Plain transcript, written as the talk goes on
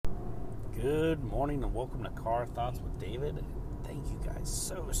Good morning and welcome to Car Thoughts with David. Thank you guys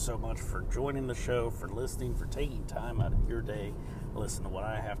so much for joining the show, for listening, for taking time out of your day to listen to what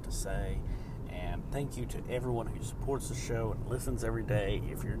I have to say. And thank you to everyone who supports the show and listens every day.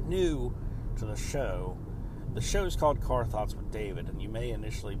 If you're new to the show is called Car Thoughts with David, and you may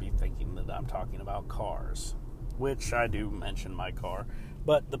initially be thinking that I'm talking about cars, which I do mention my car.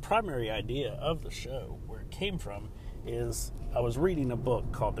 But the primary idea of the show, where it came from, is I was reading a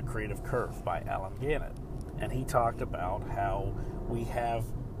book called The Creative Curve by Alan Gannett, and he talked about how we have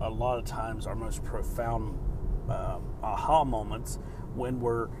a lot of times our most profound aha moments when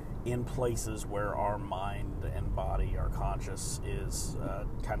we're in places where our mind and body, our conscious, is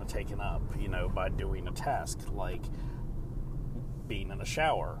kind of taken up, by doing a task like being in a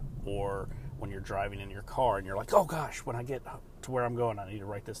shower, or when you're driving in your car and you're like, oh gosh, when I get to where I'm going, I need to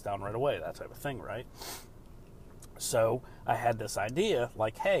write this down right away, that type of thing, right? So I had this idea,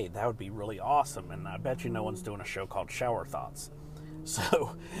 like, hey, that would be really awesome, and I bet you no one's doing a show called Shower Thoughts.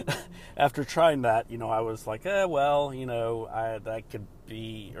 So after trying that, I was like, that could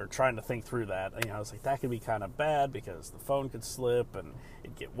be, or trying to think through that, I was like, that could be kind of bad because the phone could slip and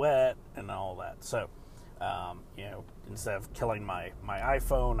it'd get wet and all that. So, instead of killing my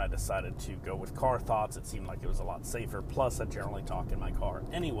iPhone, I decided to go with Car Thoughts. It seemed like it was a lot safer. Plus, I generally talk in my car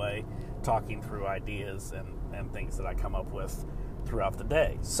anyway, talking through ideas and things that I come up with throughout the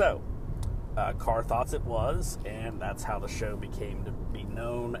day. So, Car Thoughts it was, and that's how the show became to be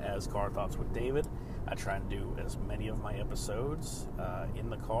known as Car Thoughts with David. I try and do as many of my episodes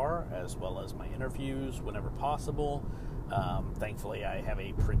in the car, as well as my interviews whenever possible. Thankfully, I have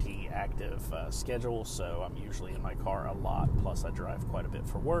a pretty active schedule, so I'm usually in my car a lot. Plus, I drive quite a bit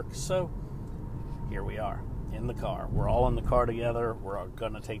for work, so here we are in the car. We're all in the car together. We're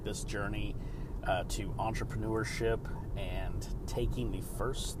going to take this journey to entrepreneurship and taking the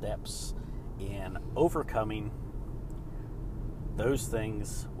first steps in overcoming those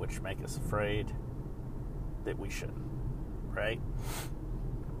things which make us afraid that we shouldn't, right?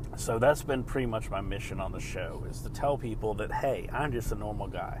 So that's been pretty much my mission on the show, is to tell people that, hey, I'm just a normal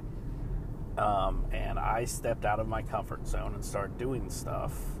guy. And I stepped out of my comfort zone and started doing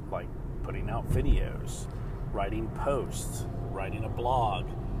stuff like putting out videos, writing posts, writing a blog,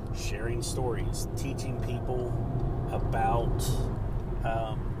 sharing stories, teaching people about,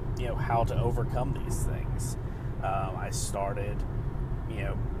 how to overcome these things. I started,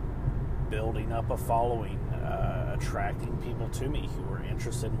 building up a following, attracting people to me who were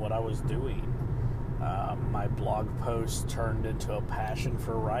interested in what I was doing. My blog posts turned into a passion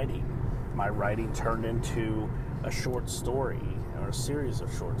for writing. My writing turned into a short story or a series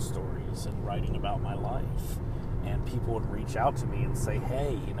of short stories and writing about my life. And people would reach out to me and say,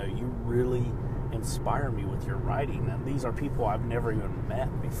 hey, you really inspire me with your writing. And these are people I've never even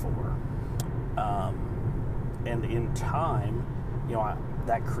met before. And in time,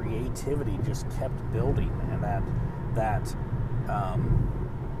 that creativity just kept building, and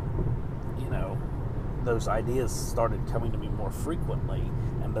those ideas started coming to me more frequently,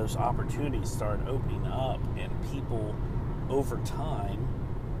 and those opportunities started opening up, and people over time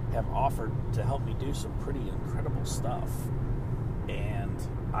have offered to help me do some pretty incredible stuff. And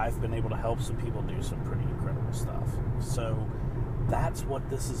I've been able to help some people do some pretty incredible stuff. So that's what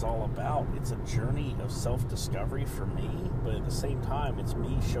this is all about. It's a journey of self-discovery for me, but at the same time, it's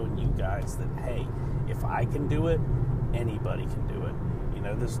me showing you guys that, hey, if I can do it, anybody can do it.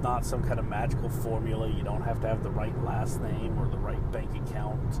 There's not some kind of magical formula. You don't have to have the right last name or the right bank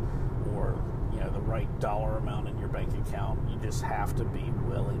account or, the right dollar amount in your bank account. You just have to be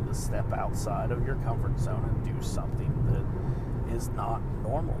willing to step outside of your comfort zone and do something that is not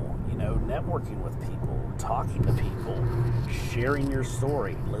normal. Networking with people, talking to people, sharing your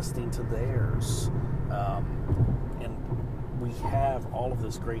story, listening to theirs. And we have all of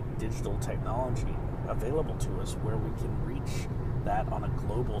this great digital technology available to us where we can reach that on a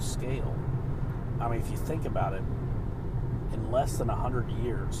global scale. I mean, if you think about it, in less than 100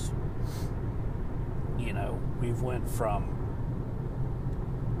 years, we've went from,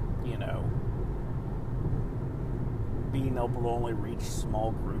 being able to only reach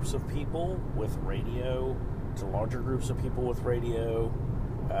small groups of people with radio to larger groups of people with radio,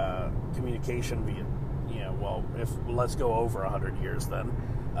 communication via, let's go over 100 years then.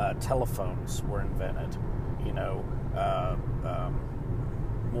 Telephones were invented,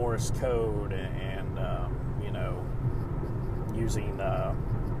 Morse code and, using,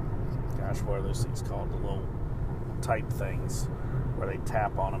 what are those things called? The little type things where they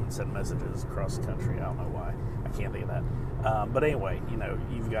tap on them and send messages across the country. I don't know why. I can't think of that. But anyway,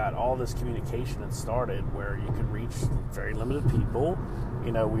 you've got all this communication that started where you could reach very limited people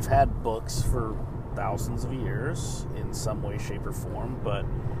You know, we've had books for thousands of years in some way, shape, or form, but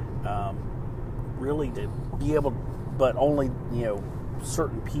really to be able, but only, you know,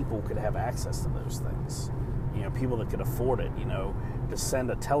 certain people could have access to those things. You know, people that could afford it. You know, to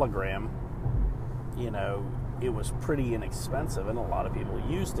send a telegram, you know, it was pretty inexpensive, and a lot of people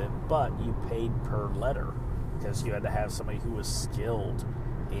used it, but you paid per letter because you had to have somebody who was skilled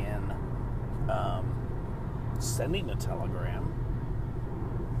in sending a telegram.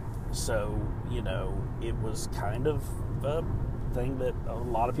 So, you know, it was kind of a thing that a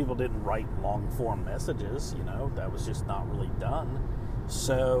lot of people didn't write long-form messages, you know, that was just not really done.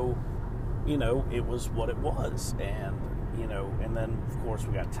 So, you know, it was what it was. And, you know, and then, of course,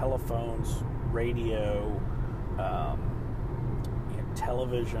 we got telephones, radio, you know,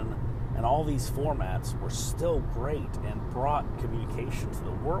 television, and all these formats were still great and brought communication to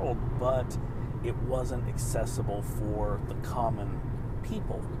the world, but it wasn't accessible for the common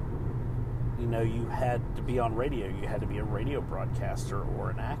people. You know, you had to be on radio. You had to be a radio broadcaster or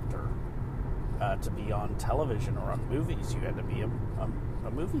an actor. To be on television or on movies, you had to be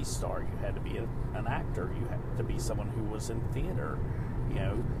a movie star. You had to be an actor. You had to be someone who was in theater. You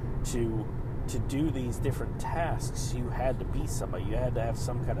know, to do these different tasks, you had to be somebody. You had to have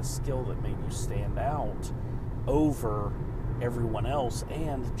some kind of skill that made you stand out over everyone else.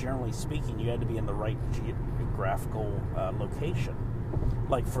 And generally speaking, you had to be in the right geographical location.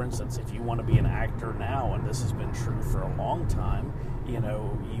 Like, for instance, if you want to be an actor now, and this has been true for a long time, you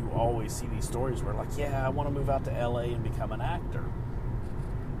know, you always see these stories where, like, yeah, I want to move out to LA and become an actor.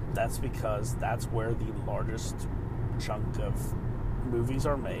 That's because that's where the largest chunk of movies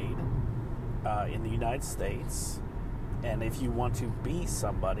are made in the United States. And if you want to be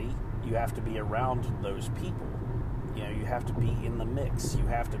somebody, you have to be around those people. You know, you have to be in the mix. You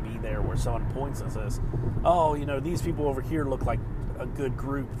have to be there where someone points and says, oh, you know, these people over here look like a good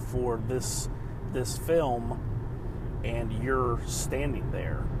group for this film, and you're standing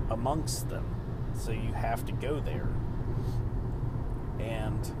there amongst them. So you have to go there.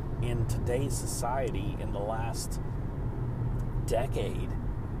 And in today's society, in the last decade,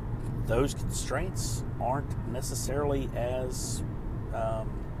 those constraints aren't necessarily as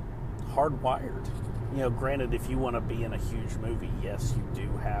hardwired. You know, granted, if you want to be in a huge movie, yes, you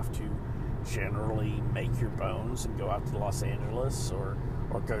do have to generally make your bones and go out to Los Angeles or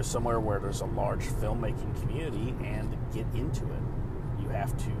go somewhere where there's a large filmmaking community and get into it. You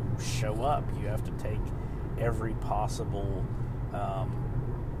have to show up. You have to take every possible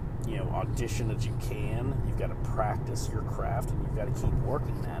you know, audition that you can. You've got to practice your craft, and you've got to keep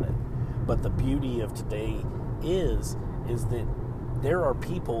working at it. But the beauty of today is that there are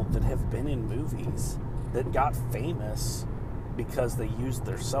people that have been in movies that got famous because they used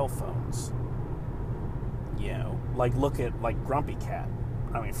their cell phones. You know, like, look at, like, Grumpy Cat.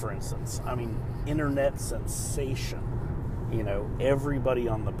 I mean, for instance, internet sensation. You know, everybody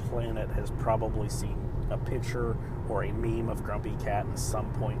on the planet has probably seen a picture or a meme of Grumpy Cat at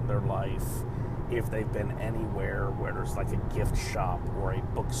some point in their life, if they've been anywhere where there's like a gift shop or a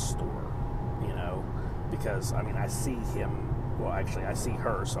bookstore, you know, because, I mean, I see him, well, actually, I see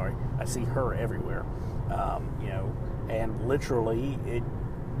her, sorry, I see her everywhere, you know, and literally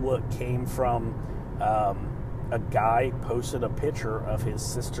what came from a guy posted a picture of his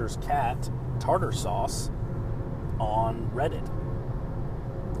sister's cat, Tartar Sauce, on Reddit.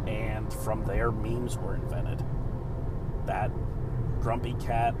 And from there, memes were invented. That Grumpy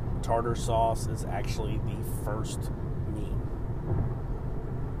Cat Tartar Sauce is actually the first meme.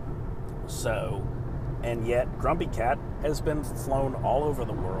 So, and yet Grumpy Cat has been flown all over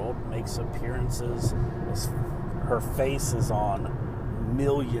the world, makes appearances. Her face is on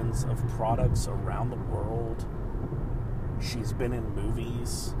millions of products around the world. She's been in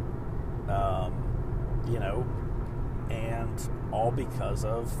movies, you know, and all because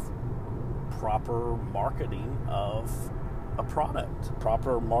of proper marketing of a product,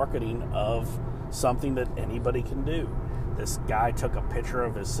 proper marketing of something that anybody can do. This guy took a picture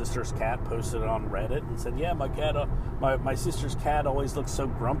of his sister's cat, posted it on Reddit, and said, yeah, my cat, my sister's cat always looks so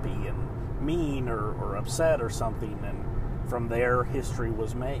grumpy and mean or upset or something, and from there, history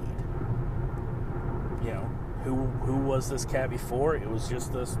was made. You know, who was this cat before? It was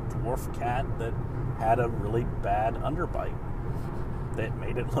just this dwarf cat that had a really bad underbite that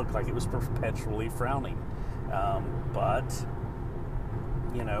made it look like it was perpetually frowning. But,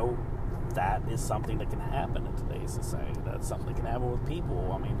 you know, that is something that can happen in today's society. That's something that can happen with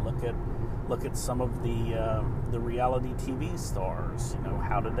people. I mean, look at some of the reality TV stars. You know,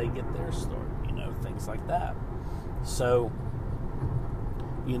 how did they get their start? You know, things like that. So,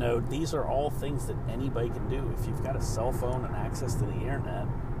 These are all things that anybody can do. If you've got a cell phone and access to the internet,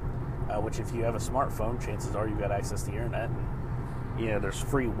 which if you have a smartphone, chances are you've got access to the internet. And, there's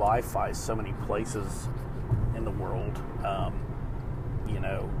free Wi-Fi so many places in the world.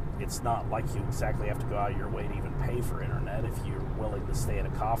 It's not like you exactly have to go out of your way to even pay for internet if you're willing to stay at a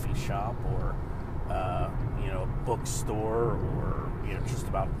coffee shop or, a bookstore or, just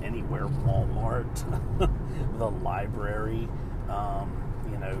about anywhere, Walmart, the library.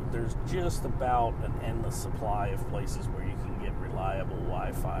 There's just about an endless supply of places where you can get reliable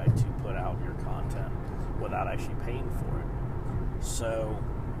Wi-Fi to put out your content without actually paying for it. So,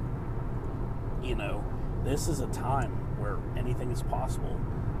 this is a time where anything is possible.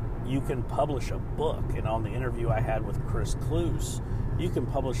 You can publish a book, and on the interview I had with Chris Cluse, you can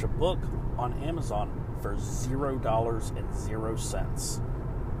publish a book on Amazon for $0.00.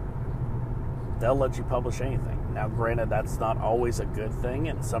 They'll let you publish anything. Now, granted, that's not always a good thing,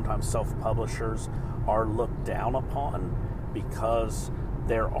 and sometimes self-publishers are looked down upon because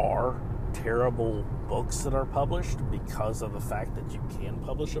there are terrible books that are published because of the fact that you can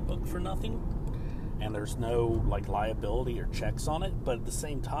publish a book for nothing, and there's no liability or checks on it. But at the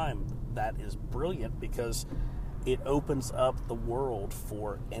same time, that is brilliant because it opens up the world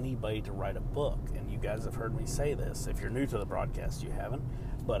for anybody to write a book. And you guys have heard me say this. If you're new to the broadcast, you haven't.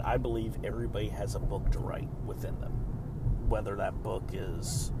 But I believe everybody has a book to write within them. Whether that book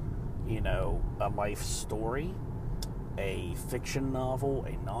is, a life story, a fiction novel,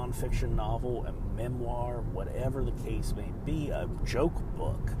 a nonfiction novel, a memoir, whatever the case may be, a joke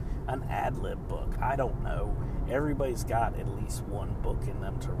book, an ad-lib book, I don't know. Everybody's got at least one book in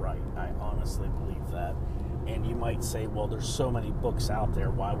them to write. I honestly believe that. And you might say, well, there's so many books out there.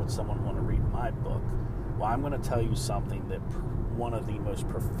 Why would someone want to read my book? Well, I'm going to tell you something that one of the most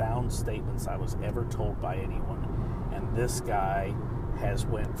profound statements I was ever told by anyone. And this guy has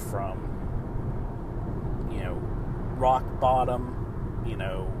went from, rock bottom,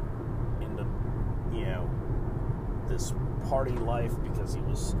 into, this party life because he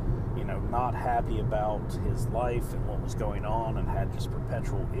was, not happy about his life and what was going on and had just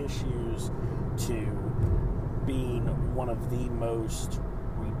perpetual issues, to being one of the most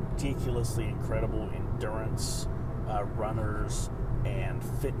ridiculously incredible endurance runners and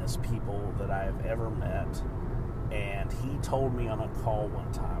fitness people that I have ever met. And he told me on a call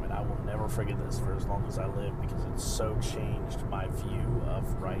one time, and I will never forget this for as long as I live because it so changed my view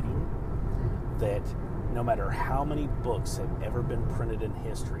of writing, that no matter how many books have ever been printed in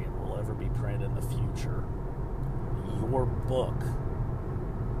history and will ever be printed in the future, your book,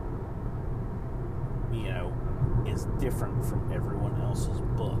 is different from everyone else's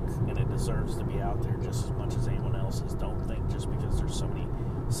book, and it deserves to be out there just as much as anyone else's. Don't think just because there's so many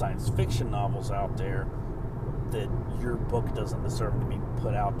science fiction novels out there that your book doesn't deserve to be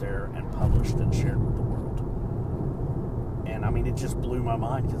put out there and published and shared with the world. And it just blew my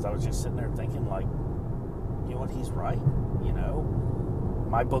mind because I was just sitting there thinking, you know what, he's right.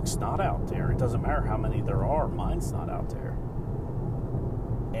 My book's not out there. It doesn't matter how many there are, mine's not out there.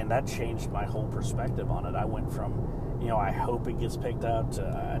 And that changed my whole perspective on it. I went from, I hope it gets picked up,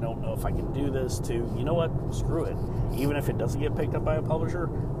 to I don't know if I can do this, to, you know what, screw it. Even if it doesn't get picked up by a publisher,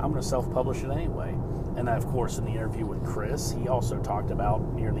 I'm going to self-publish it anyway. And then, of course, in the interview with Chris, he also talked about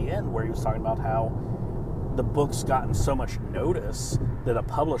near the end where he was talking about how the book's gotten so much notice that a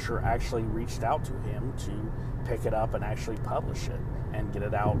publisher actually reached out to him to pick it up and actually publish it and get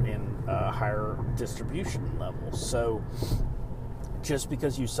it out in a higher distribution level. So just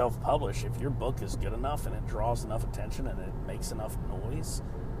because you self-publish, if your book is good enough and it draws enough attention and it makes enough noise,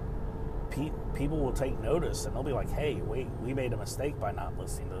 people will take notice and they'll be like, hey, wait, we made a mistake by not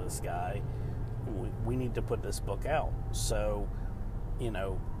listening to this guy. We need to put this book out. So,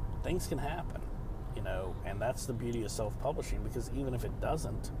 things can happen, and that's the beauty of self-publishing, because even if it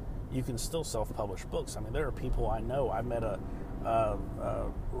doesn't, you can still self-publish books. There are people I know. I met a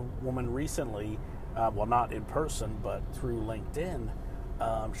woman recently, well, not in person, but through LinkedIn.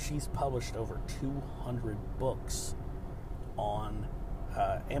 She's published over 200 books on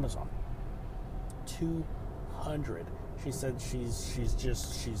Amazon. 200. She said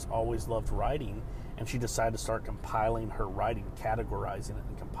she's always loved writing, and she decided to start compiling her writing, categorizing it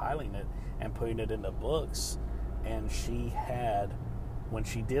and compiling it and putting it into books. And when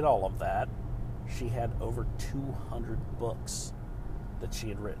she did all of that, she had over 200 books that she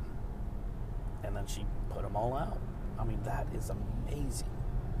had written. And then she put them all out. That is amazing.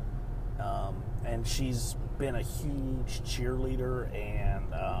 And she's been a huge cheerleader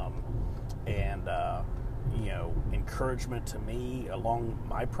and encouragement to me along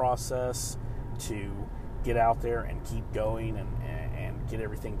my process to get out there and keep going and get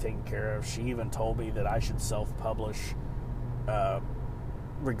everything taken care of. She even told me that I should self-publish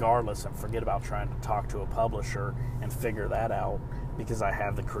regardless and forget about trying to talk to a publisher and figure that out, because I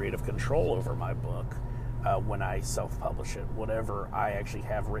have the creative control over my book when I self-publish it. Whatever I actually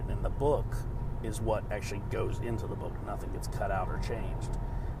have written in the book is what actually goes into the book. Nothing gets cut out or changed.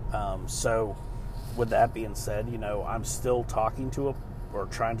 So with that being said, I'm still trying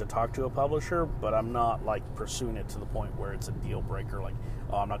to talk to a publisher, but I'm not like pursuing it to the point where it's a deal breaker. Like,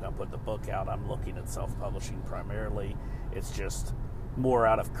 oh, I'm not going to put the book out. I'm looking at self-publishing primarily. It's just more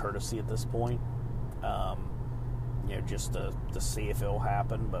out of courtesy at this point, just to see if it'll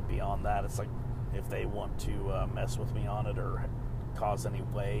happen. But beyond that, it's like if they want to mess with me on it or cause any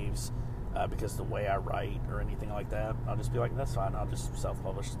waves because the way I write or anything like that, I'll just be like, that's fine. I'll just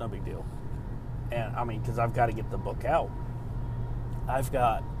self-publish. It's no big deal. And I mean, because I've got to get the book out. I've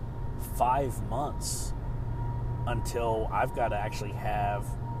got 5 months until I've got to actually have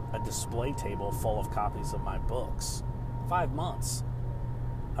a display table full of copies of my books. 5 months.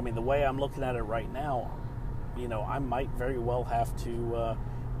 I mean, the way I'm looking at it right now, I might very well have to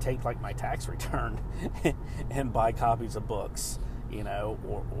take like my tax return and buy copies of books,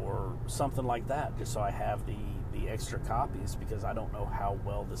 or something like that, just so I have the extra copies, because I don't know how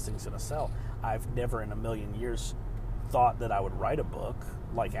well this thing's going to sell. I've never in a million years thought that I would write a book,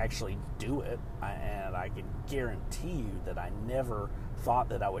 like actually do it, and I can guarantee you that I never thought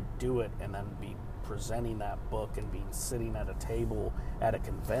that I would do it and then be presenting that book and being sitting at a table at a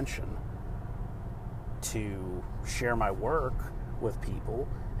convention to share my work with people.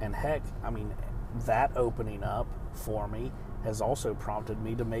 And heck, I mean, that opening up for me has also prompted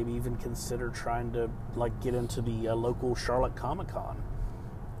me to maybe even consider trying to like get into the local Charlotte Comic-Con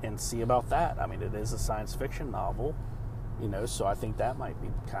and see about that. I mean, it is a science fiction novel, so I think that might be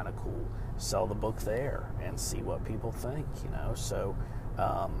kind of cool. Sell the book there and see what people think, so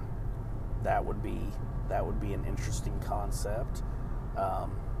that would be an interesting concept.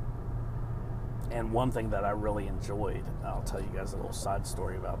 And one thing that I really enjoyed, I'll tell you guys a little side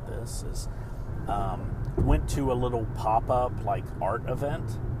story about this, is went to a little pop-up like art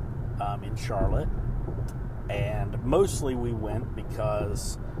event in Charlotte, and mostly we went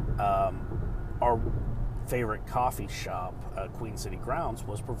because our favorite coffee shop, Queen City Grounds,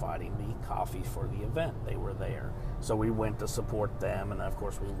 was providing the coffee for the event. They were there, so we went to support them, and of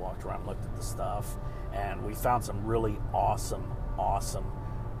course we walked around and looked at the stuff, and we found some really awesome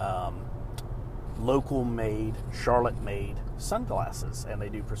local-made, Charlotte-made sunglasses, and they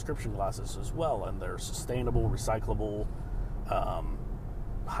do prescription glasses as well, and they're sustainable, recyclable,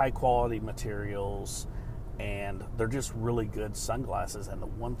 high-quality materials, and they're just really good sunglasses. And the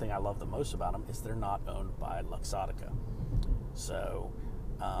one thing I love the most about them is they're not owned by Luxottica. So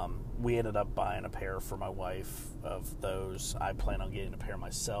we ended up buying a pair for my wife of those. I plan on getting a pair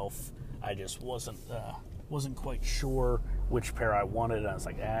myself. I just wasn't quite sure which pair I wanted, and I was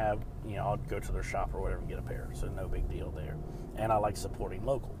like, I'll go to their shop or whatever and get a pair, so no big deal there. And I like supporting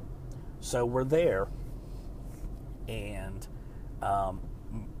local. So we're there, and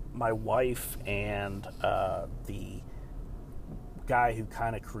my wife and the guy who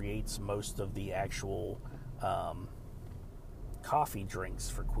kind of creates most of the actual coffee drinks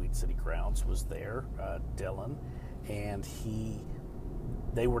for Queen City Grounds was there, Dylan, and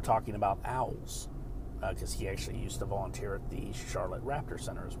they were talking about owls, because he actually used to volunteer at the Charlotte Raptor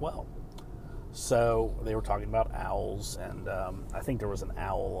Center as well. So they were talking about owls, and I think there was an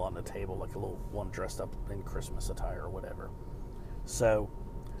owl on the table, like a little one dressed up in Christmas attire or whatever. So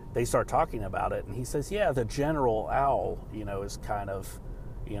they start talking about it, and he says, yeah, the general owl, is kind of,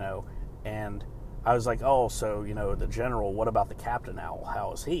 and I was like, oh, so, the general, what about the captain owl?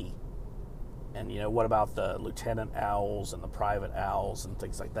 How is he? And, what about the lieutenant owls and the private owls and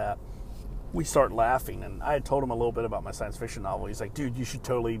things like that? We start laughing, and I had told him a little bit about my science fiction novel. He's like, dude, you should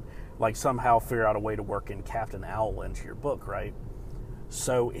totally, somehow figure out a way to work in Captain Owl into your book, right?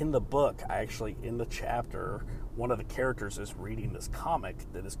 So in the book, in the chapter, one of the characters is reading this comic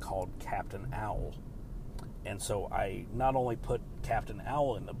that is called Captain Owl. And so I not only put Captain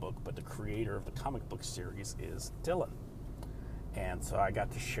Owl in the book, but the creator of the comic book series is Dylan. And so I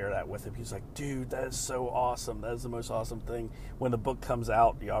got to share that with him. He's like, dude, that is so awesome. That is the most awesome thing. When the book comes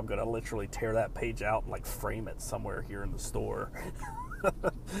out, I'm going to literally tear that page out and frame it somewhere here in the store.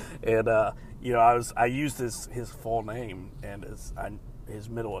 And, I used his full name and his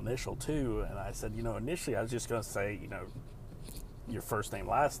middle initial too. And I said, initially I was just going to say, your first name,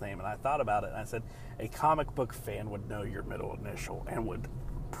 last name. And I thought about it, and I said, a comic book fan would know your middle initial and would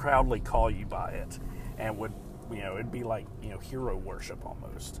proudly call you by it, and would, it'd be like, hero worship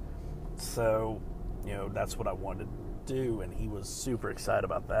almost. So, that's what I wanted to do, and he was super excited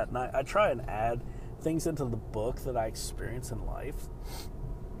about that. And I try and add things into the book that I experience in life,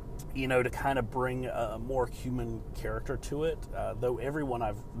 to kind of bring a more human character to it. Though everyone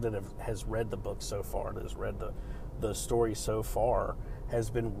has read the book so far, that has read the story so far, has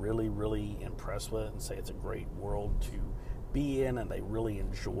been really, really impressed with it and say it's a great world to be in, and they really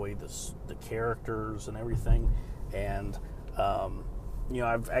enjoy the characters and everything. And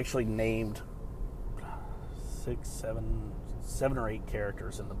I've actually named 7 or 8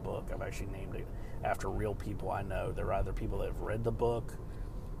 characters in the book. I've actually named it after real people I know. They're either people that have read the book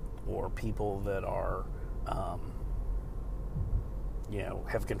or people that are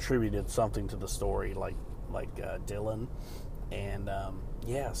have contributed something to the story, like Dylan. And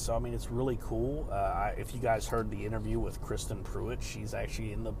so I mean, it's really cool. If you guys heard the interview with Kristen Pruitt, she's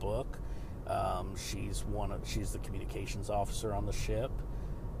actually in the book. She's the communications officer on the ship,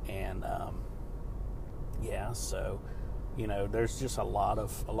 and so there's just a lot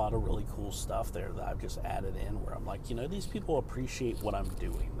of really cool stuff there that I've just added in, where I'm like, these people appreciate what I'm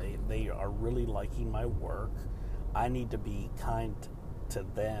doing. They are really liking my work. I need to be kind to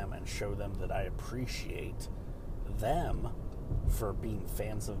them and show them that I appreciate them for being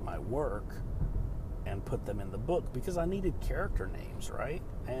fans of my work, and put them in the book, because I needed character names, right?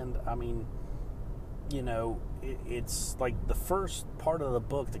 And I mean, it's like the first part of the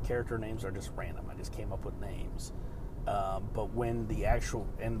book, the character names are just random. I just came up with names. But when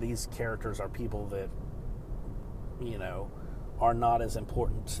and these characters are people that, are not as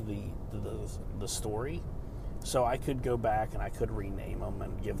important to the story. So I could go back and I could rename them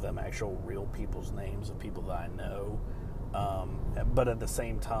and give them actual real people's names of people that I know. But at the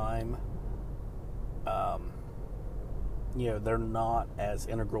same time, they're not as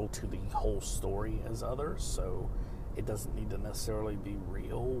integral to the whole story as others, so it doesn't need to necessarily be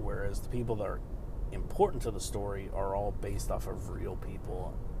real, whereas the people that are important to the story are all based off of real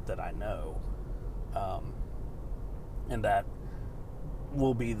people that I know. And that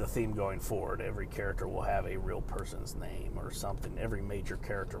will be the theme going forward. Every character will have a real person's name or something. Every major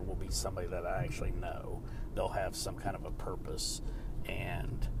character will be somebody that I actually know. They'll have some kind of a purpose,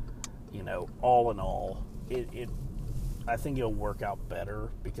 and all in all, I think it'll work out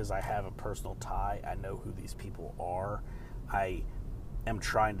better because I have a personal tie. I know who these people are. I am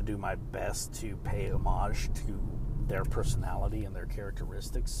trying to do my best to pay homage to their personality and their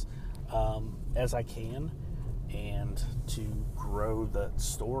characteristics as I can, and to grow the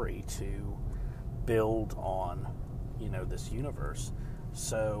story to build on, this universe.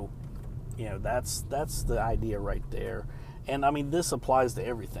 So, that's the idea right there. And I mean, this applies to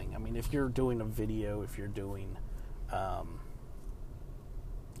everything. I mean, if you're doing a video, if you're doing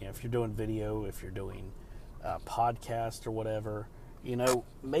video, if you're doing a podcast or whatever,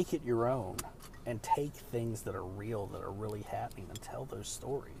 make it your own and take things that are real, that are really happening, and tell those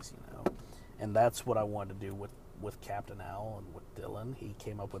stories, And that's what I wanted to do with Captain Al and with Dylan. He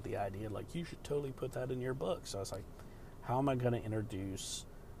came up with the idea, like, you should totally put that in your book. So I was like, how am I going to introduce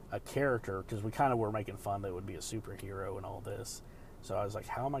a character? Because we kind of were making fun that it would be a superhero and all this. So I was like,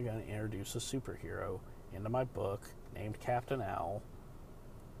 how am I going to introduce a superhero into my book named Captain Al?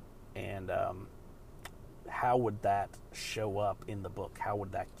 And how would that show up in the book? How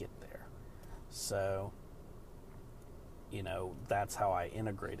would that get there? So, that's how I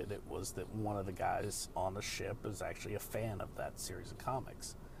integrated it, was that one of the guys on the ship is actually a fan of that series of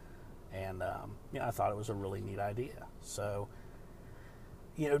comics. And, I thought it was a really neat idea. So,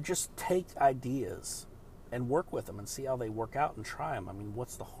 just take ideas and work with them and see how they work out and try them. I mean,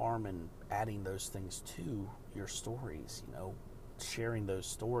 what's the harm in adding those things to your stories, sharing those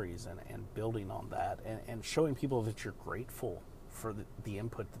stories and building on that, and showing people that you're grateful for the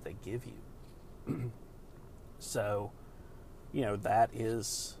input that they give you. So, that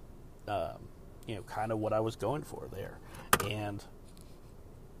is, kind of what I was going for there. And,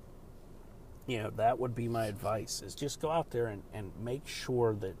 that would be my advice, is just go out there and make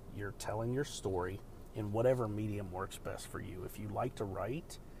sure that you're telling your story in whatever medium works best for you. If you like to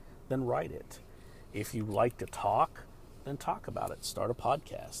write, then write it. If you like to talk, then talk about it. Start a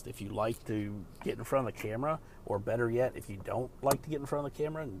podcast. If you like to get in front of the camera, or better yet, if you don't like to get in front of the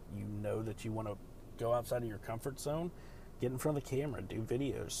camera and you know that you want to go outside of your comfort zone, get in front of the camera, do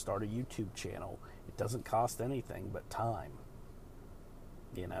videos, start a YouTube channel. It doesn't cost anything but time,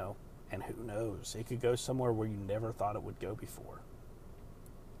 and who knows, it could go somewhere where you never thought it would go before.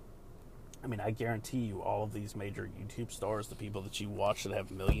 I mean, I guarantee you all of these major YouTube stars, the people that you watch that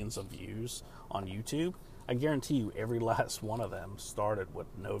have millions of views on YouTube, I guarantee you every last one of them started with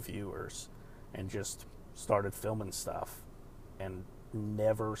no viewers and just started filming stuff and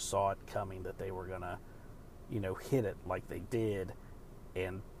never saw it coming that they were going to, hit it like they did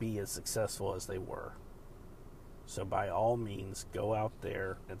and be as successful as they were. So by all means, go out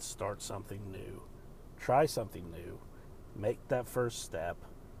there and start something new. Try something new. Make that first step.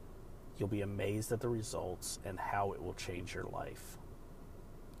 You'll be amazed at the results and how it will change your life.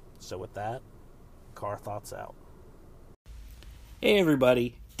 So with that, Car Thoughts out. Hey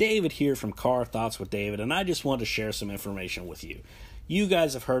everybody, David here from Car Thoughts with David, and I just want to share some information with you. You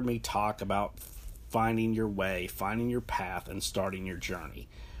guys have heard me talk about finding your way, finding your path, and starting your journey.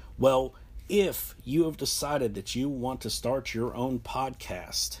 Well, if you have decided that you want to start your own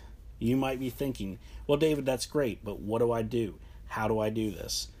podcast, you might be thinking, well, David, that's great, but what do I do? How do I do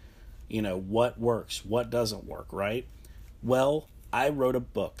this? What works? What doesn't work, right? Well, I wrote a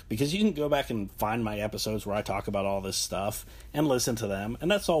book, because you can go back and find my episodes where I talk about all this stuff and listen to them,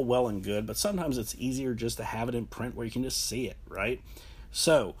 and that's all well and good, but sometimes it's easier just to have it in print where you can just see it, right?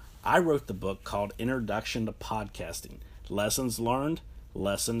 So, I wrote the book called Introduction to Podcasting, Lessons Learned,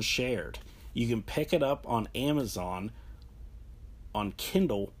 Lessons Shared. You can pick it up on Amazon on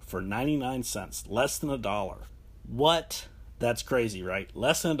Kindle for 99 cents, less than $1. What? That's crazy, right?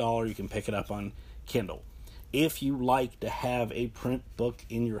 Less than $1, you can pick it up on Kindle. If you like to have a print book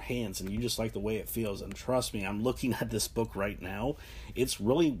in your hands and you just like the way it feels, and trust me, I'm looking at this book right now, it's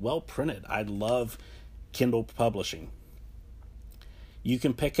really well printed. I love Kindle publishing. You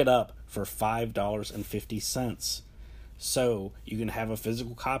can pick it up for $5.50. So you can have a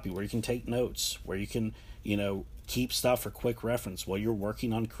physical copy where you can take notes, where you can, keep stuff for quick reference while you're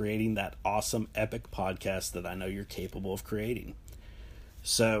working on creating that awesome epic podcast that I know you're capable of creating.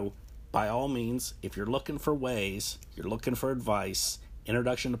 So by all means, if you're looking for ways, you're looking for advice,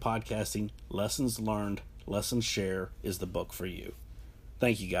 Introduction to Podcasting, Lessons Learned, Lessons Shared is the book for you.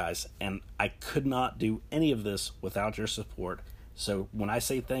 Thank you guys. And I could not do any of this without your support. So when I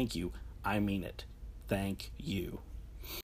say thank you, I mean it. Thank you.